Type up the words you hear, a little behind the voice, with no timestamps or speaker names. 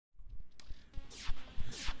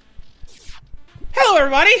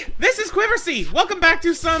everybody! This is Quiversee! Welcome back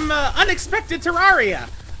to some unexpected Terraria!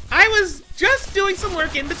 I was just doing some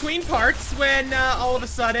work in between parts when all of a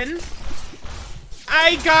sudden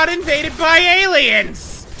I got invaded by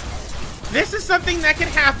aliens! This is something that can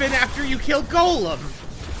happen after you kill Golem.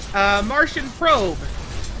 Martian probe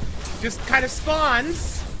just kind of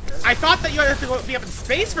spawns. I thought that you had to be up in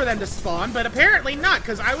space for them to spawn, but apparently not,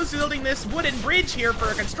 because I was building this wooden bridge here for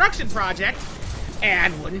a construction project.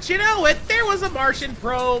 And wouldn't you know it, there was a Martian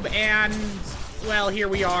probe, and, well, here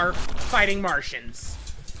we are, fighting Martians.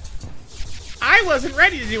 I wasn't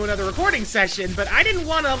ready to do another recording session, but I didn't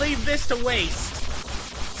want to leave this to waste.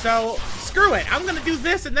 So, screw it. I'm going to do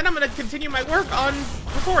this, and then I'm going to continue my work on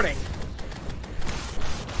recording.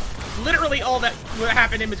 Literally all that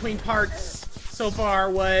happened in between parts so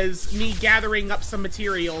far was me gathering up some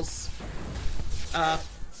materials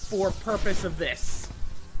for purpose of this.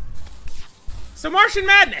 So, Martian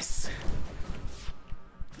Madness!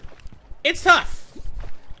 It's tough.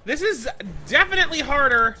 This is definitely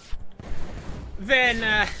harder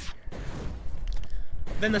than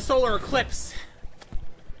the solar eclipse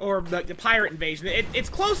or the pirate invasion. It's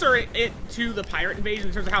closer to the pirate invasion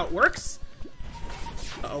in terms of how it works.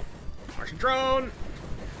 Uh-oh. Martian drone.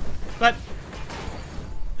 But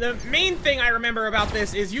the main thing I remember about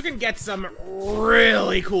this is you can get some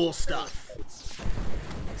really cool stuff.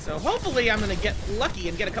 So hopefully I'm gonna get lucky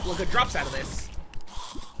and get a couple of good drops out of this.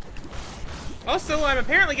 Also, I'm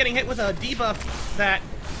apparently getting hit with a debuff that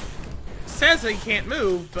says that he can't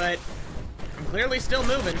move, but I'm clearly still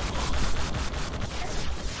moving.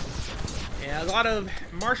 Yeah, a lot of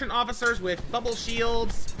Martian officers with bubble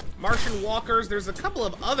shields, Martian walkers. There's a couple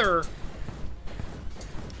of other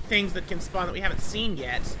things that can spawn that we haven't seen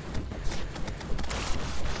yet.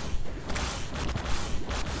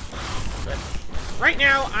 But right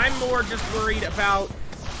now, I'm more just worried about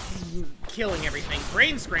killing everything.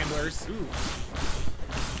 Brain scramblers. Ooh.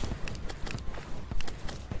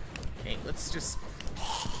 Okay, let's just...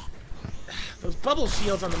 Those bubble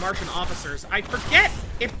shields on the Martian officers. I forget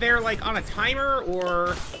if they're, like, on a timer or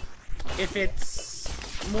if it's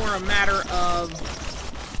more a matter of...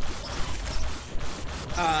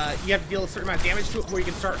 you have to deal a certain amount of damage to it before you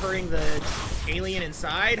can start hurting the alien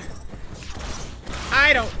inside.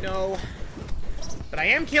 I don't know. But I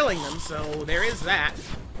am killing them, so there is that.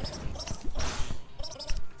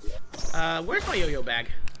 Where's my yo-yo bag?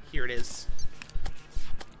 Here it is.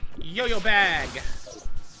 Yo-yo bag.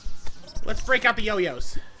 Let's break out the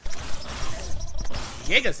yo-yos.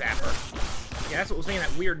 Giga Zapper. Yeah, that's what was making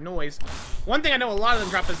that weird noise. One thing I know a lot of them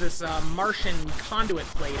drop is this Martian conduit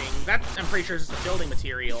plating. That, I'm pretty sure, is just a building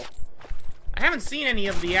material. I haven't seen any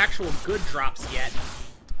of the actual good drops yet.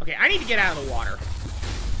 Okay, I need to get out of the water.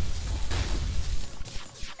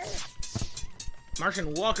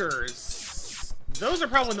 Martian walkers. Those are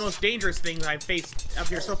probably the most dangerous things I've faced up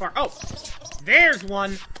here so far. Oh, there's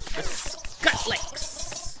one. The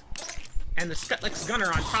Skutlicks. And the Skutlicks gunner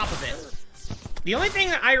on top of it. The only thing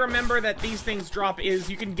that I remember that these things drop is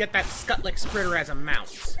you can get that Skutlicks critter as a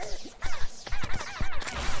mount.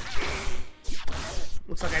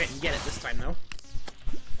 Looks like I didn't get it this time, though.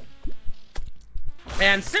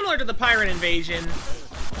 And similar to the pirate invasion,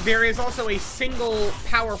 there is also a single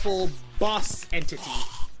powerful boss entity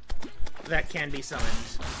that can be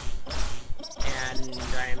summoned. And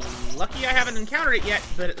I'm lucky I haven't encountered it yet,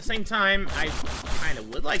 but at the same time, I kind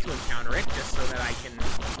of would like to encounter it just so that I can,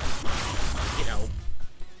 you know,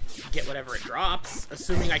 get whatever it drops,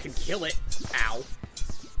 assuming I can kill it. Ow.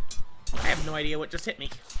 I have no idea what just hit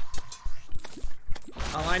me.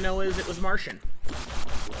 All I know is it was Martian.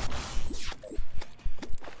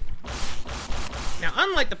 Now,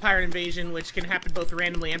 unlike the pirate invasion, which can happen both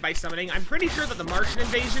randomly and by summoning, I'm pretty sure that the Martian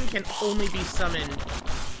invasion can only be summoned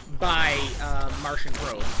by Martian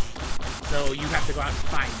probe. So you have to go out and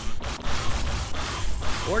find them.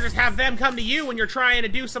 Or just have them come to you when you're trying to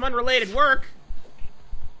do some unrelated work.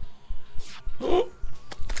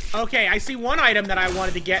 Okay, I see one item that I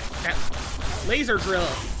wanted to get. That laser drill.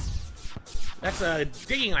 That's a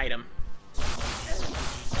digging item.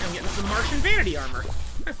 I'm getting some Martian vanity armor.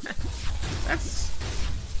 That's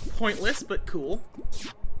pointless, but cool.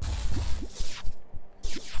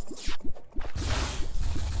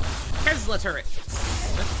 Tesla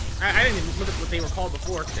turrets. I didn't even look at what they were called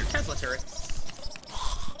before. They're Tesla turrets.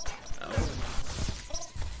 Oh.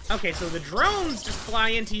 Okay, so the drones just fly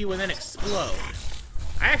into you and then explode.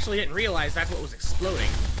 I actually didn't realize that's what was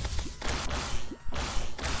exploding.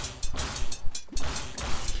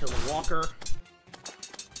 Kill the walker.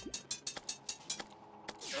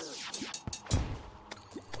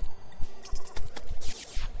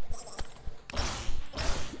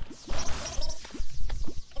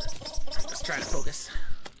 try to focus.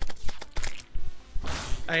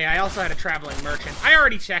 Oh, yeah, I also had a traveling merchant. I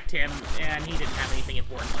already checked him, and he didn't have anything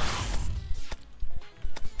important.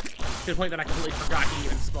 To the point that I completely forgot he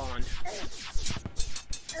even spawned.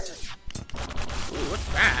 Ooh, what's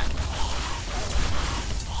that?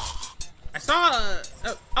 I saw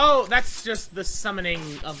oh, that's just the summoning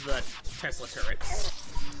of the Tesla turrets.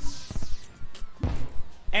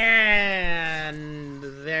 And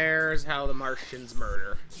there's how the Martians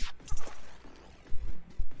murder.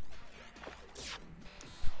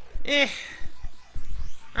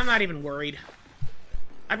 I'm not even worried.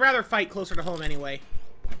 I'd rather fight closer to home anyway.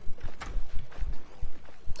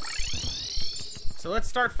 So let's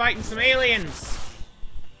start fighting some aliens.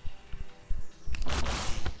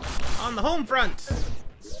 On the home front.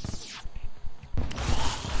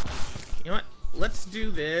 You know what? Let's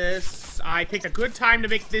do this. I picked a good time to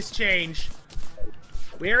make this change.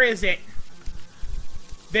 Where is it?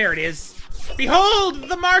 There it is. Behold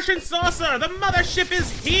the Martian saucer! The mothership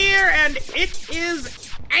is here, and it is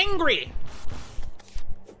angry!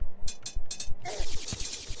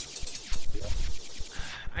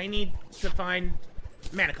 I need to find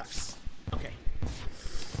mana cuffs. Okay.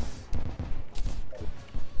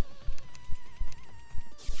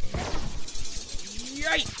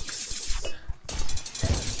 Yikes!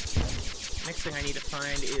 Next thing I need to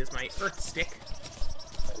find is my Earth Stick.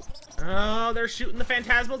 Oh, they're shooting the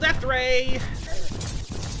Phantasmal Death Ray!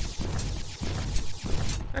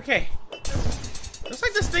 Okay. Looks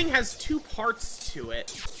like this thing has 2 parts to it.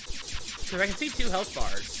 Because I can see 2 health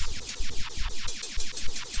bars.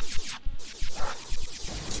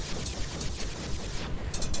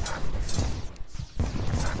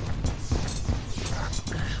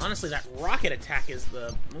 Honestly, that rocket attack is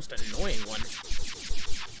the most annoying one.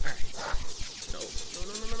 Alright. No.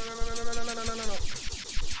 No.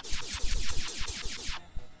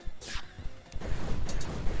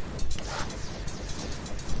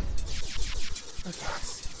 Okay.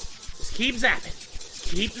 Just keep zapping. Just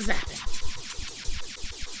keep zapping.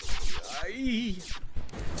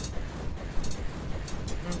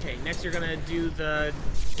 Okay, next you're gonna do the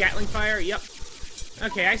Gatling fire. Yep.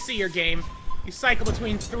 Okay, I see your game. You cycle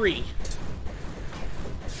between 3.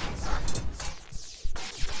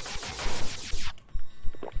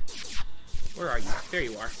 Where are you? There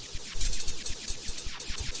you are.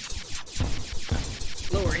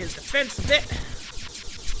 Lower his defense a bit.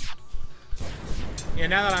 Yeah,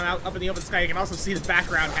 now that I'm out up in the open sky, you can also see the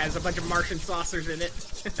background has a bunch of Martian saucers in it.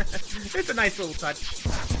 It's a nice little touch.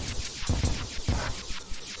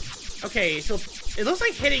 Okay, so it looks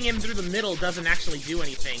like hitting him through the middle doesn't actually do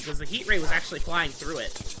anything, because the heat ray was actually flying through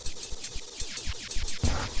it.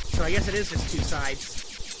 So I guess it is just 2 sides.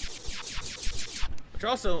 Which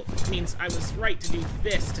also means I was right to do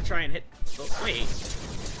this to try and hit... Oh, wait.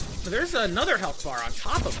 So there's another health bar on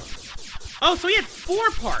top of him. Oh, so he had 4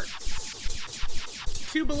 parts.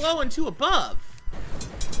 2 below and 2 above.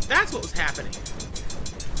 That's what was happening.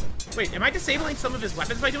 Wait, am I disabling some of his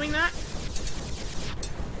weapons by doing that?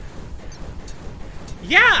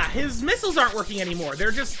 Yeah, his missiles aren't working anymore.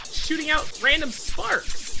 They're just shooting out random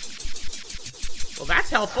sparks. Well, that's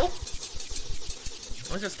helpful.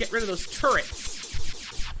 Let's just get rid of those turrets.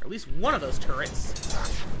 Or at least one of those turrets.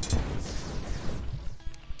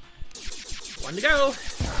 1 to go.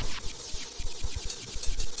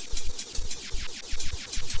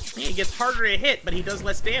 He gets harder to hit, but he does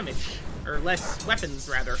less damage. Or less weapons,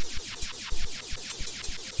 rather.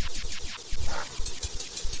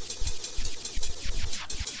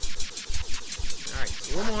 Alright,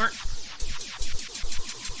 a little more.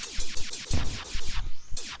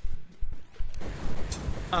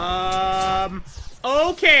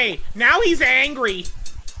 Okay, now he's angry.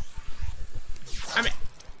 I mean,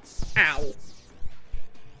 ow.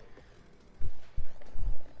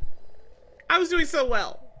 I was doing so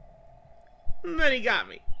well. And then he got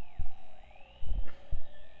me.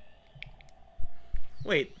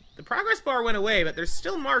 Wait, the progress bar went away, but there's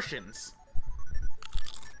still Martians.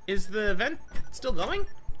 Is the event still going?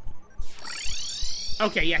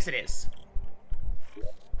 Okay, yes it is.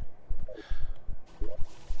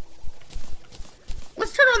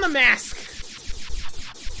 Let's turn on the mask.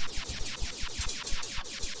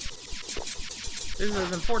 This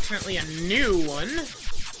is unfortunately a new one.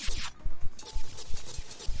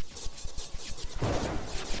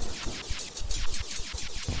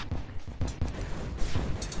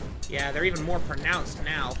 Yeah, they're even more pronounced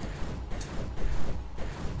now.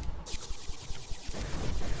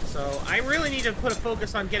 So, I really need to put a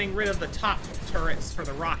focus on getting rid of the top turrets for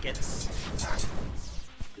the rockets.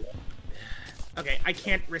 Okay, I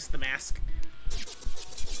can't risk the mask.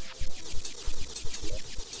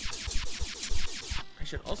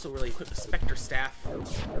 should also really equip the Spectre Staff.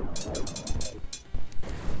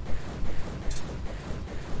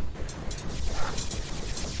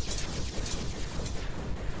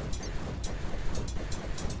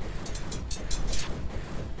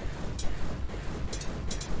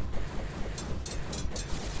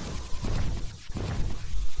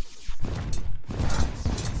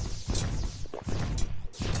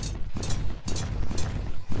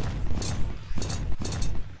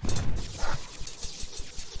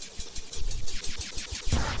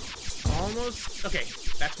 Almost. Okay,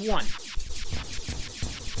 that's one.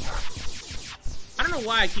 I don't know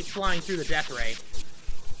why I keep flying through the Death Ray.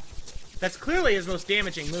 That's clearly his most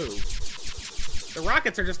damaging move. The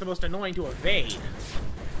rockets are just the most annoying to evade.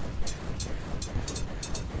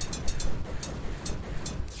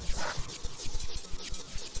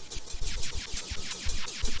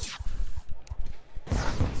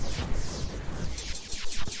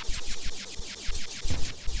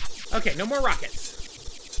 Okay, no more rockets.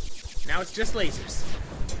 Now it's just lasers.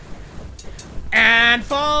 And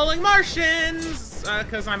falling Martians!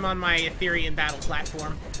 Because I'm on my Ethereum battle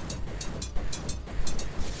platform.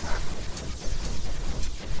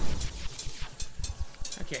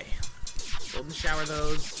 Okay. Golden shower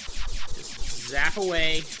those. Just zap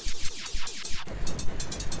away.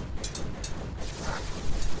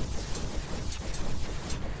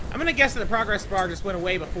 I'm gonna guess that the progress bar just went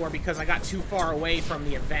away before because I got too far away from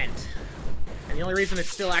the event. And the only reason it's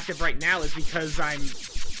still active right now is because I'm,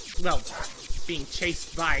 well, being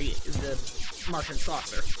chased by the Martian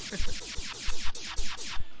saucer.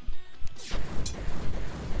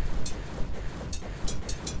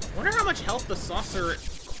 I wonder how much health the saucer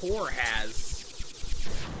core has.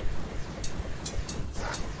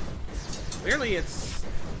 Clearly it's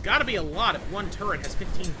gotta be a lot if one turret has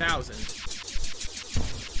 15,000.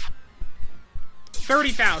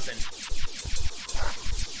 30,000.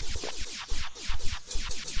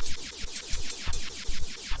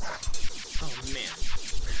 Oh, man.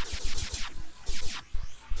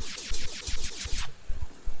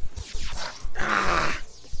 Ah.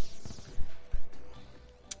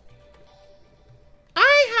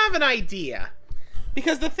 I have an idea.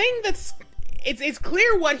 Because the thing that's... It's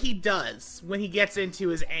clear what he does when he gets into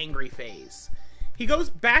his angry phase. He goes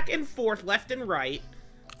back and forth, left and right,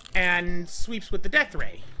 and sweeps with the Death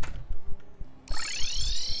Ray.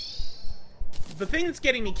 The thing that's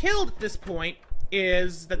getting me killed at this point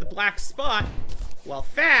is that the black spot, while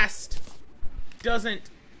fast, doesn't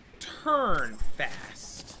turn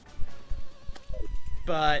fast.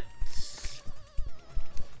 But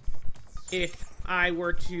if I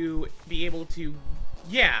were to be able to...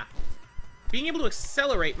 Yeah. Being able to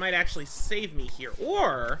accelerate might actually save me here.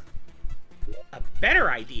 Or, a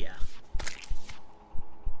better idea.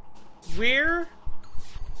 Where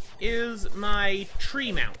is my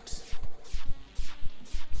tree mount?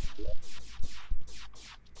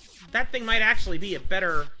 That thing might actually be a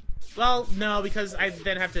better... Well, no, because I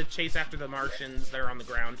then have to chase after the Martians that are on the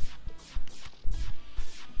ground.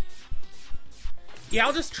 Yeah,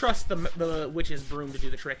 I'll just trust the witch's broom to do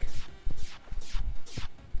the trick.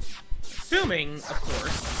 Assuming, of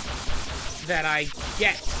course, that I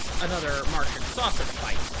get another Martian saucer to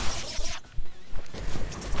fight.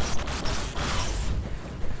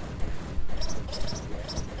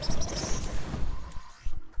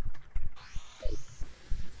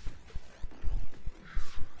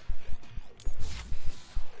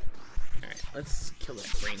 Alright, let's kill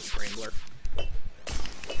that brain scrambler.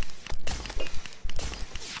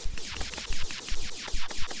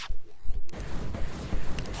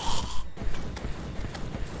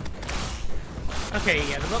 Okay,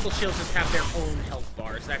 yeah, the bubble shields just have their own health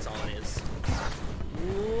bars, that's all it is.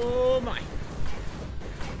 Oh my.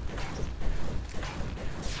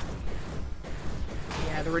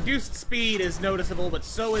 Yeah, the reduced speed is noticeable, but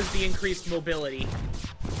so is the increased mobility.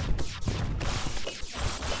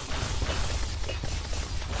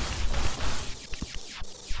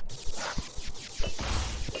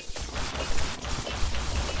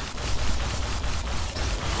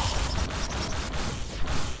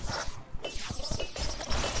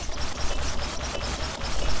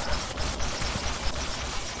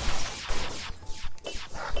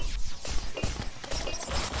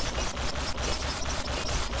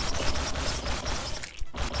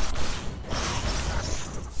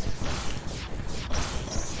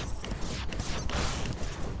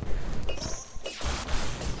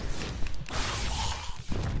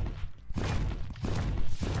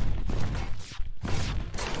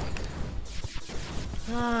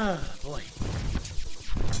 Ah, boy.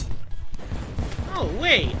 Oh,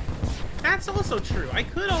 wait. That's also true. I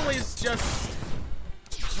could always just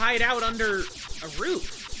hide out under a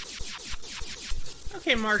roof.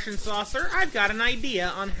 Okay, Martian Saucer, I've got an idea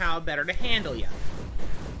on how better to handle you.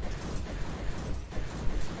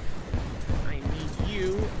 I need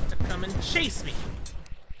you to come and chase me.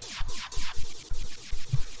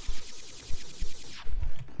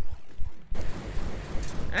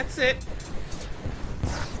 That's it.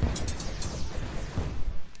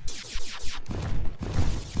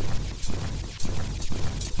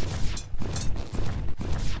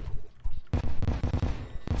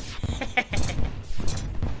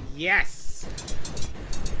 Yes.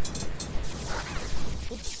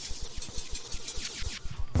 Oops.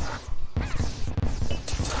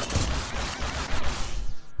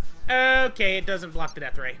 Okay, it doesn't block the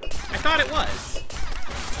death ray. I thought it was.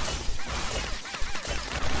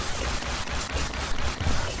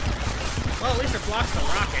 Well, at least it blocks the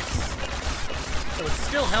rockets. So it's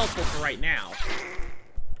still helpful for right now.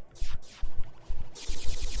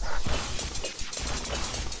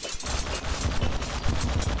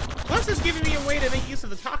 Plus, it's giving me a way to make use of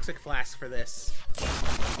the toxic flask for this.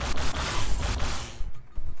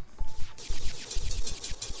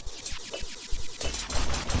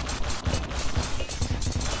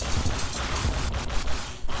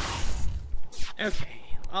 Okay.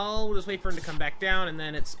 I'll just wait for him to come back down, and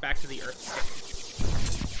then it's back to the earth stick.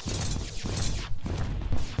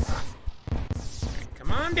 Right,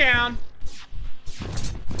 come on down.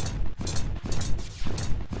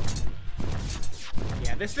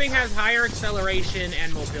 Yeah, this thing has higher acceleration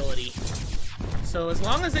and mobility. So as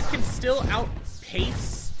long as it can still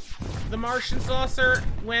outpace the Martian Saucer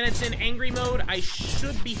when it's in angry mode, I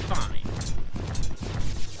should be fine.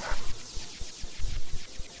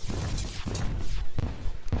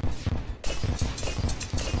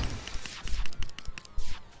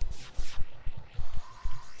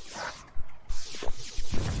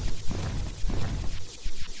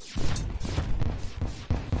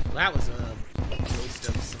 That was a waste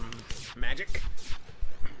of some magic.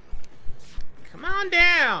 Come on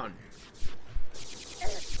down!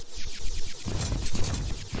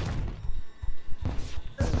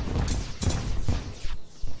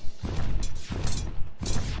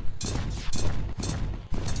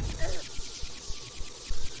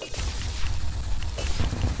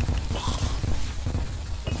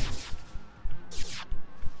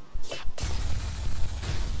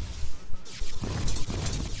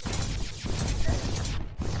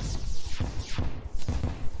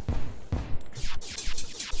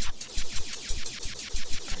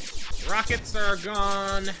 Rockets are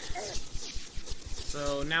gone.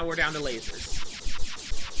 So now we're down to lasers.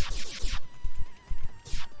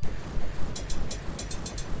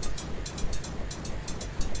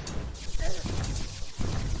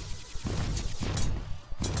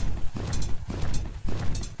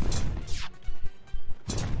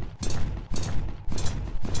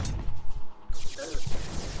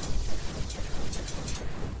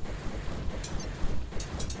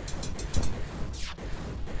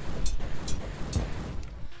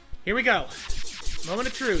 Here we go. Moment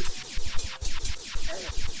of truth.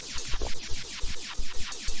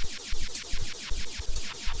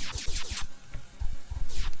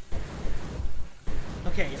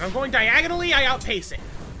 Okay, if I'm going diagonally, I outpace it.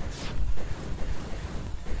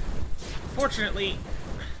 Fortunately,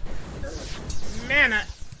 mana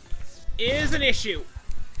is an issue.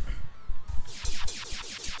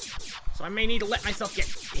 So I may need to let myself get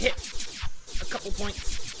hit a couple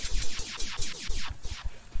points.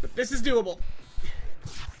 But this is doable.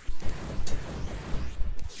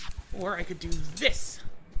 Or I could do this.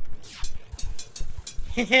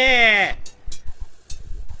 Heh.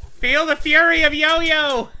 Feel the fury of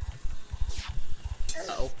Yo-Yo!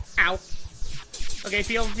 Uh-oh. Ow. Okay,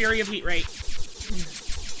 feel the fury of Heat Ray.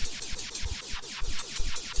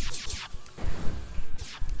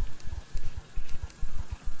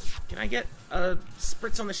 Can I get a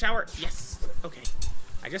spritz on the shower? Yes. Okay.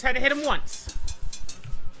 I just had to hit him once.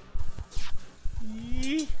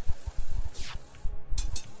 Yee.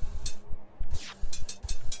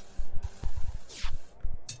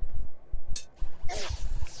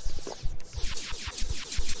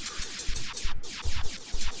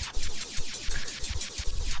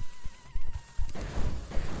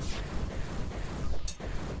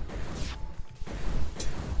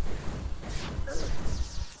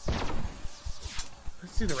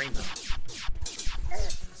 Let's do the rainbow.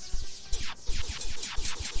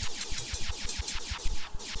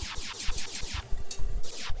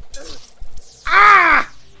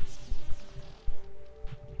 Ah!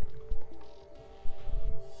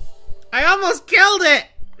 I almost killed it!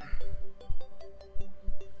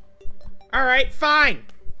 Alright, fine.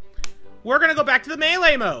 we're gonna go back to the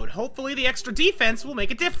melee mode. Hopefully the extra defense will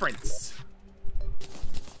make a difference.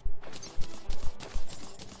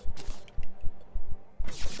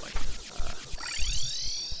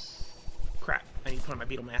 Crap, I need to put on my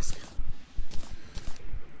beetle mask.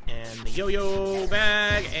 And the yo-yo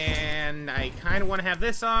bag, and I kind of want to have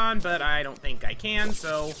this on, but I don't think I can,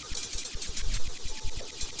 so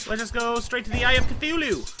let's just go straight to the Eye of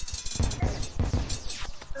Cthulhu.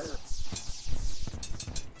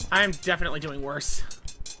 I'm definitely doing worse.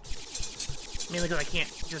 Mainly because I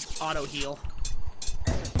can't just auto-heal.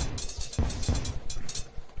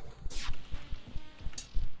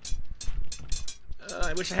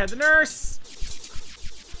 I wish I had the nurse.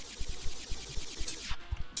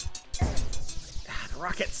 The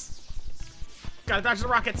rockets. Gotta dodge the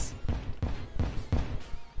rockets.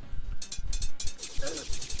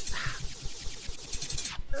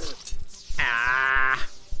 Ah.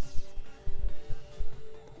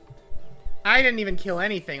 I didn't even kill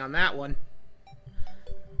anything on that one.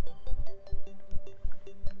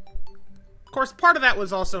 Of course, part of that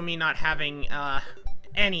was also me not having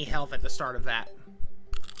any health at the start of that.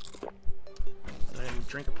 And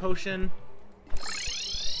drink a potion.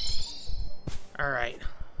 Alright.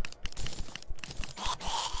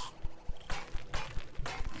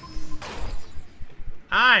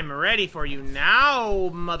 I'm ready for you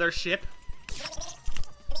now, mothership.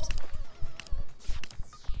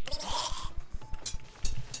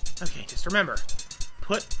 Okay, just remember,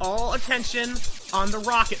 put all attention on the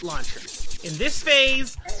rocket launchers. In this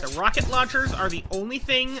phase, the rocket launchers are the only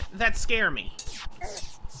thing that scare me.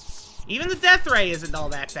 Even the death ray isn't all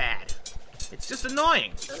that bad. It's just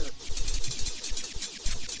annoying.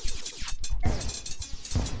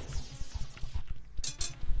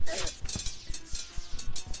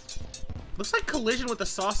 Looks like collision with the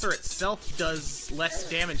saucer itself does less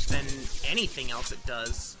damage than anything else it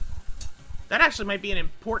does. That actually might be an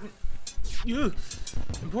important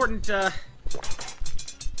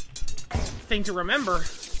thing to remember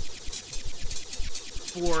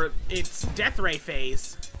for its death ray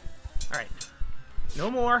phase. Alright.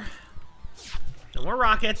 No more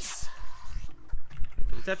rockets.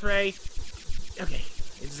 Death ray. Okay,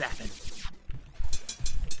 it's zapping.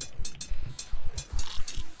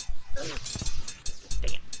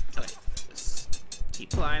 Dang it. Okay, just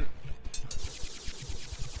keep flying.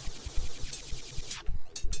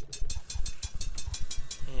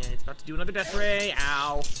 And it's about to do another death ray.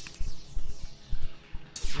 Ow.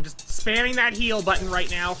 I'm just spamming that heal button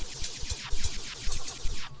right now.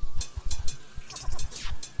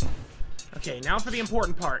 Okay, now for the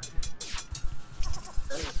important part.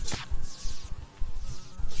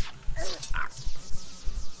 Ah.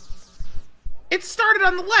 It started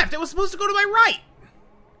on the left. It was supposed to go to my right.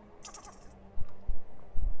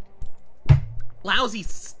 Lousy,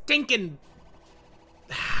 stinking...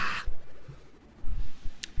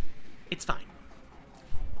 It's fine.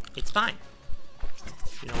 It's fine.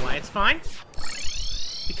 You know why it's fine?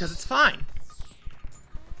 Because it's fine.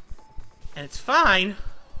 And it's fine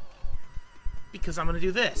because I'm gonna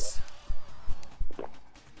do this.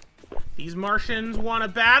 These Martians want a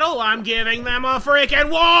battle, I'm giving them a freaking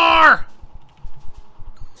war!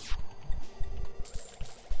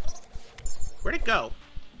 Where'd it go?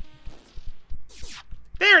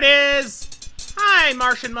 There it is! Hi,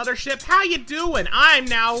 Martian mothership, how you doing? I'm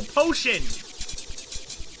now potioned.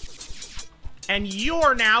 And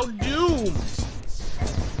you're now doomed.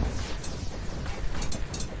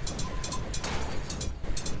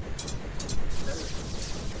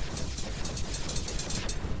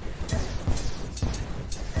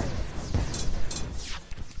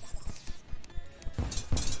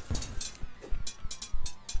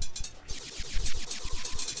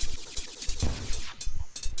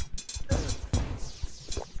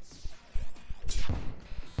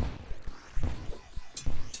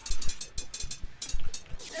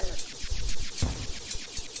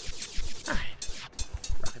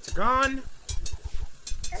 Gone.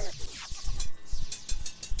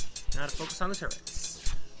 Now to focus on the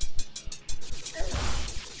turrets.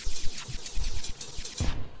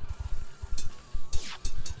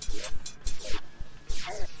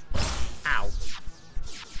 Ow.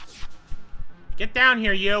 Get down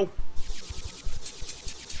here, you.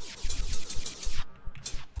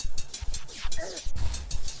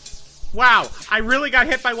 Wow, I really got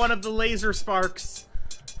hit by one of the laser sparks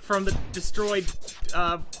from the destroyed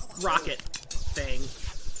rocket thing.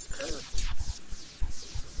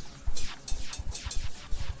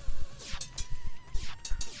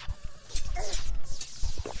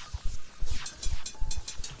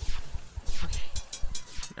 Okay.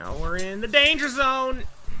 Now we're in the danger zone.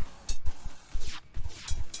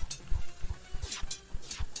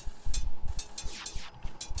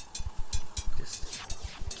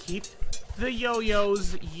 keep the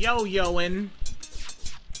yo-yos yo-yoing.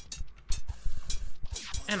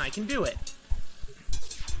 And I can do it.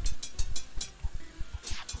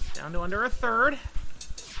 Down to under a third.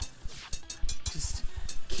 Just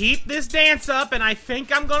keep this dance up, and I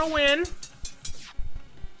think I'm gonna win.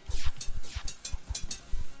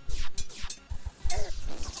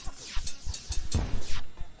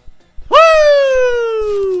 Woo!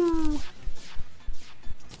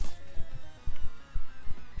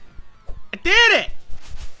 I did it!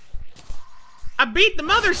 I beat the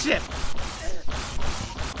mothership!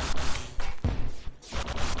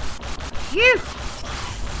 Phew!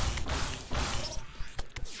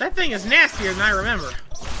 That thing is nastier than I remember.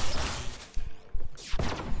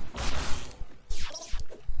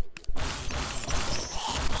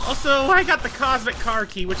 Also, I got the Cosmic Car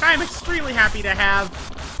Key, which I am extremely happy to have,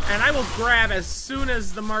 and I will grab as soon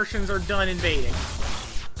as the Martians are done invading.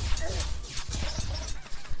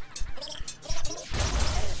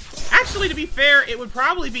 Actually, to be fair, it would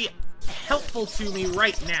probably be helpful to me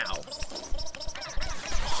right now.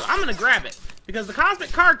 So I'm gonna grab it, because the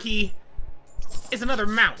Cosmic Car Key is another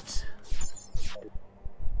mount.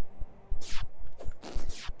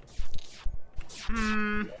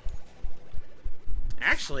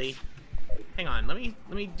 Actually, hang on, let me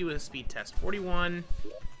do a speed test. 41.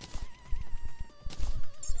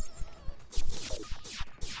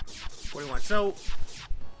 41. So,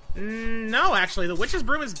 no, actually, the Witch's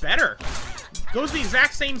Broom is better. Goes the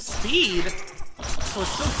exact same speed, so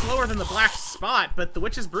it's still slower than the Black Spot, but the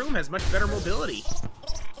Witch's Broom has much better mobility.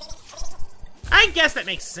 I guess that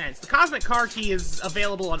makes sense. The Cosmic Car Key is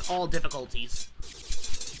available on all difficulties,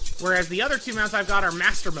 whereas the other two mounts I've got are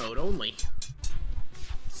Master Mode only.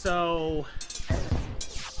 So,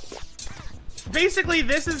 basically,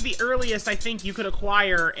 this is the earliest I think you could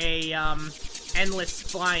acquire a endless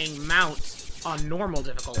flying mount on normal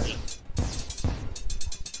difficulty.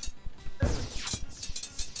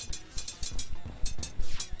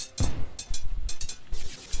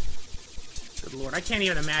 Good lord, I can't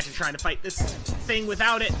even imagine trying to fight this thing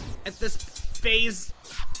without it at this phase.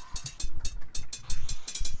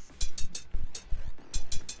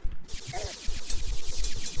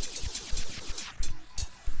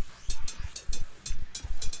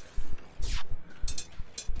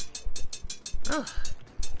 Oh.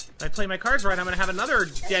 If I play my cards right, I'm gonna have another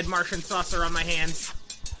dead Martian saucer on my hands.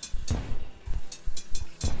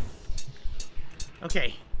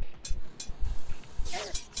 Okay.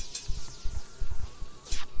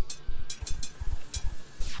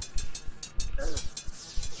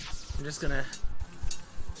 I'm just gonna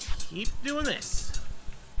keep doing this.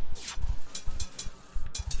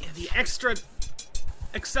 Yeah, the extra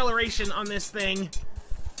acceleration on this thing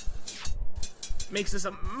makes this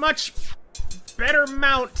a much better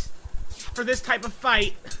mount for this type of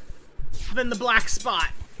fight than the Black Spot.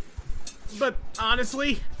 But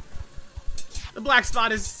honestly, the Black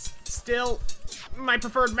Spot is still my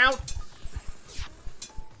preferred mount.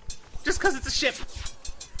 Just because it's a ship.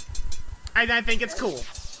 I think it's cool.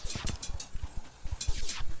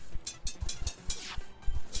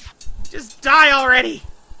 Just die already!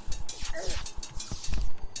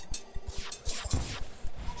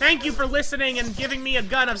 Thank you for listening and giving me a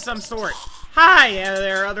gun of some sort. Hi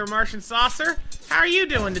there, other Martian saucer. How are you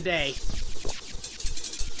doing today?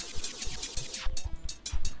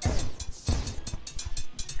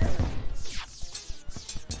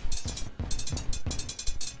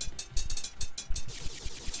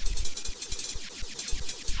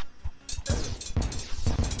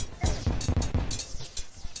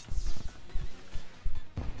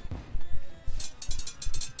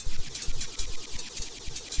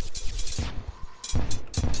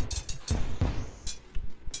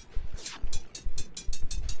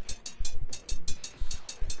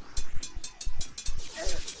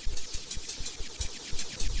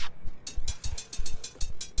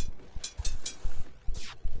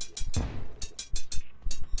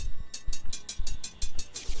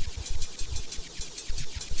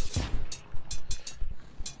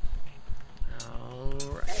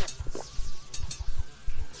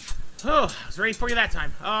 Oh, I was ready for you that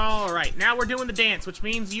time. Alright, now we're doing the dance, which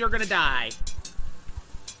means you're gonna die.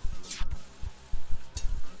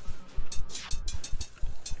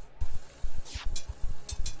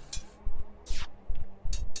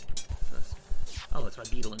 Oh, it's my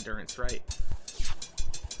beetle endurance, right?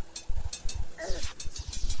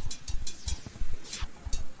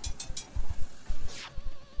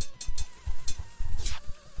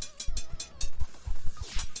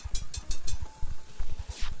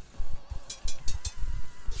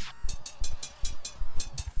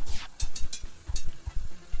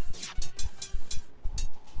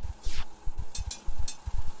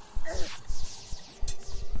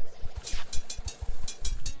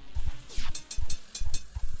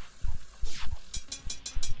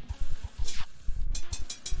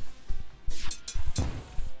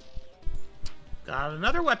 Got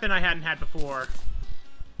another weapon I hadn't had before.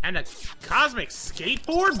 And a cosmic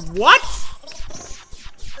skateboard? What?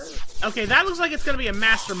 Okay, that looks like it's gonna be a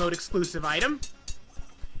Master Mode exclusive item.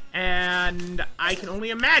 And I can only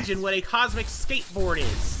imagine what a cosmic skateboard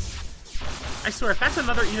is. I swear, if that's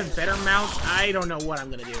another even better mount, I don't know what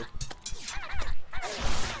I'm gonna do.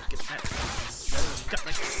 Get that stuck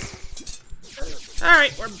like this.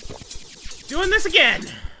 Alright, we're doing this again.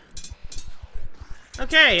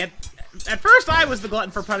 Okay, at first I was the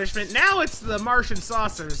glutton for punishment, now it's the Martian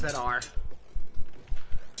saucers that are.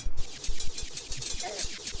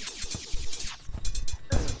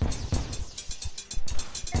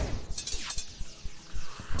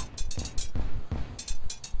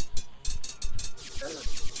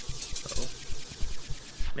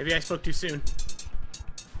 Maybe I spoke too soon.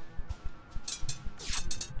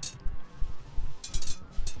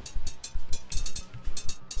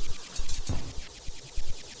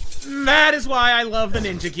 That is why I love the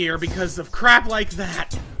ninja gear, because of crap like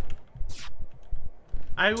that.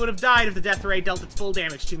 I would have died if the death ray dealt its full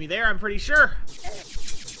damage to me there, I'm pretty sure.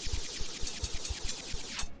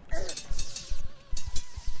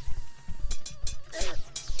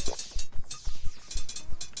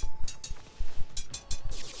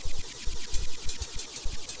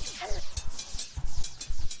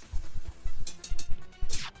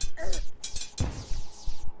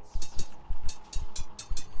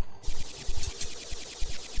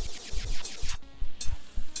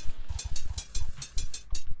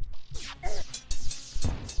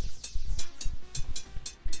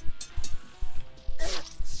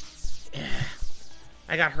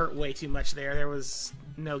 I got hurt way too much there. There was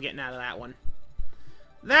no getting out of that one.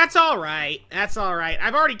 That's alright. That's alright.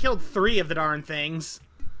 I've already killed 3 of the darn things.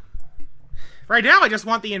 Right now, I just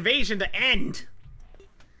want the invasion to end.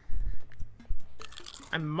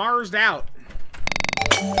 I'm Marsed out.